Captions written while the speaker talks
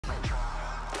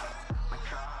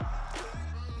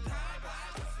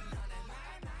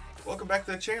welcome back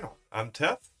to the channel. I'm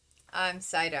Teth. I'm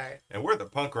Saidar. And we're the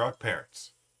punk rock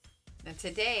parents. And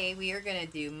today we are going to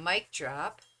do Mic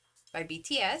Drop by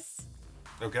BTS.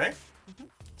 Okay.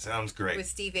 Sounds great. With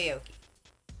Steve Aoki.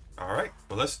 All right.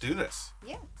 Well, let's do this.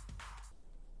 Yeah.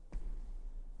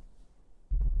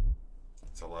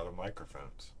 It's a lot of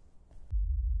microphones.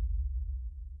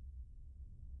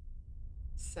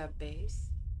 Sub bass.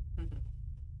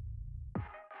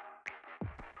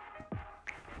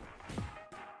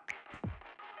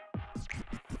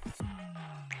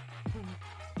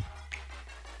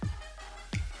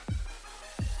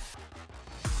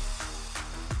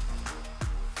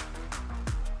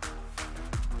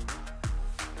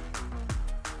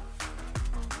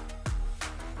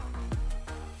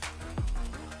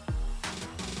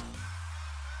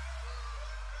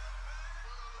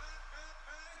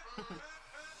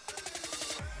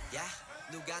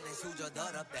 누가 내 수저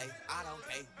더럽대 I don't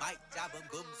care 마이크 잡음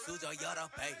금수저 여러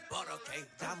배 버럭해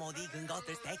잠못 익은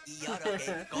것들 새끼 여러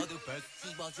개 거두벌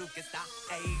씹어 죽겠다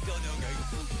에이 저녁에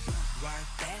World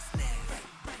business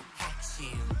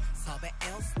핵심 섭외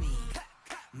els니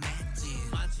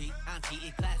맷진 많지 않지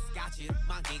이 클래스 같이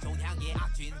만기 종향의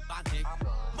악진 반칙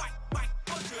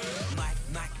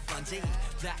마이크 번지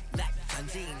black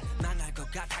전진 망할 것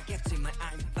같았겠지만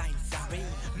I'm fine sorry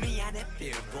미안해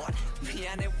billboard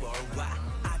미안해 worldwide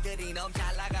아들이 너무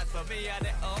잘 나가서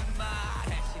미안해 엄마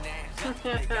대신에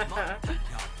내가 먼저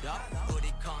협력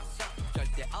우리 콘서트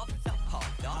절대 없어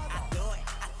hold on I do it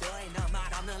너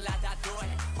말 없는 라다 do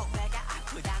it 혹내가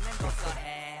아프다면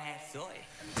고소해 소리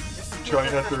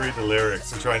Trying not to read the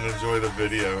lyrics and trying to enjoy the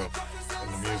video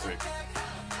and the music.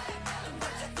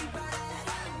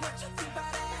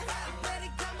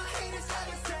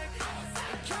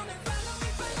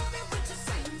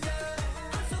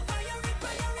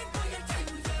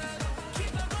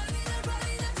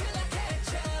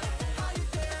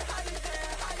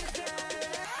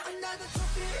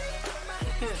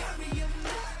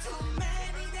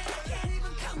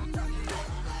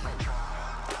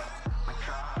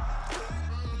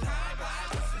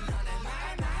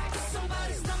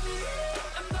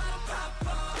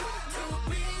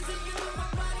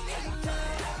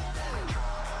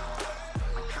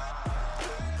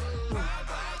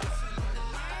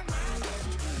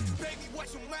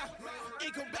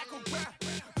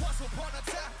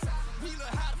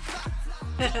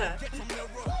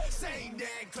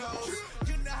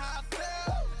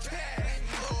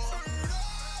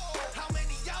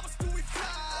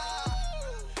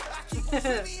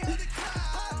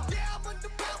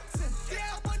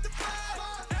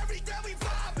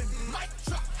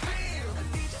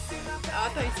 I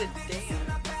thought you said damn.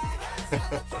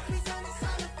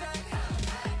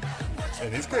 And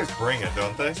these guys bring it,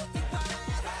 don't they?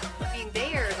 I mean,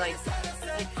 they are like,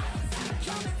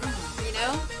 you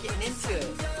know, getting into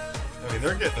it. I mean,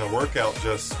 they're getting a workout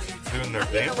just doing their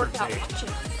dance routine.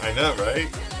 I know, right?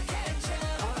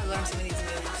 I want to learn some of these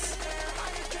moves.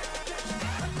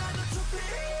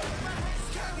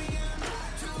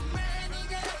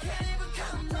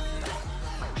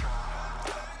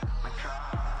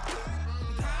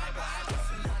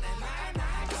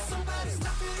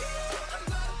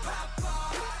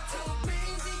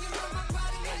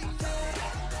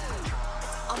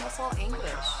 Almost all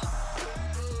English.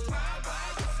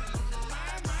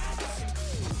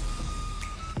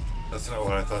 That's not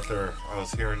what I thought I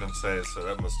was hearing them say, so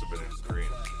that must have been in Korean.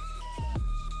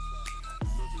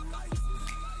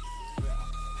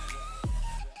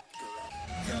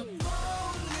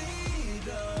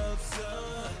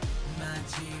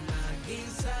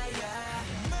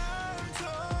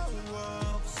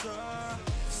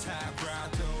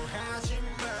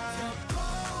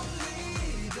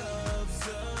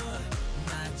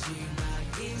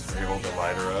 Can you hold the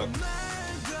lighter up?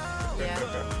 Yeah.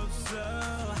 Okay.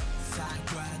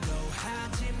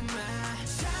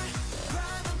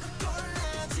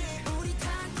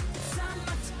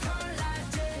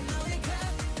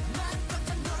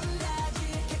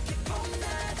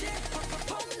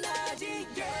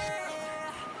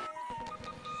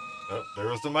 Oh, there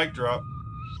was the mic drop.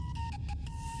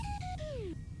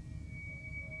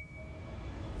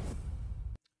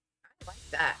 I like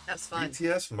that. That was fun.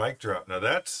 BTS mic drop. Now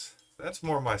that's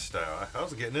more my style. I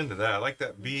was getting into that. I like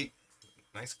that beat.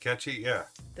 Nice, catchy. Yeah.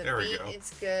 There we go. The beat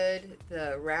is good.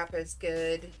 The rap is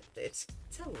good. It's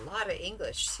a lot of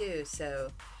English too,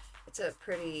 so it's a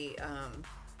pretty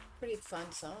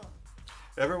fun song.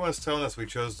 Everyone's telling us we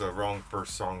chose the wrong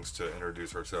first songs to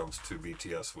introduce ourselves to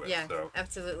BTS with. Yeah, so.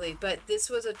 absolutely. But this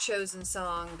was a chosen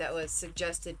song that was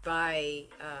suggested by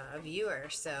a viewer.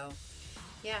 So,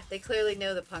 yeah, they clearly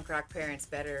know the punk rock parents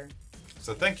better.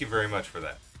 So thank you very much for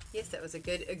that. Yes, that was a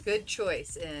good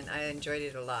choice, and I enjoyed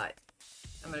it a lot.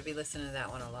 I'm going to be listening to that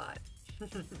one a lot.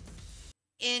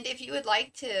 And if you would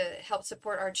like to help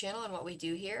support our channel and what we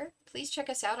do here, please check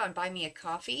us out on Buy Me a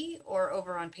Coffee or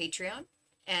over on Patreon,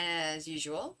 as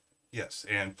usual. Yes,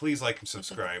 and please like and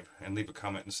subscribe and leave a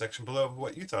comment in the section below of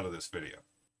what you thought of this video.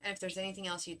 And if there's anything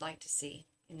else you'd like to see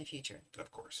in the future. Of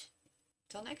course.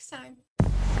 Till next time.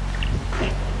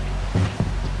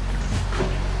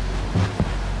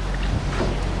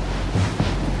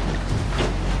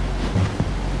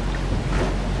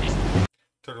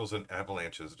 Turtles and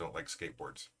avalanches don't like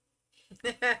skateboards.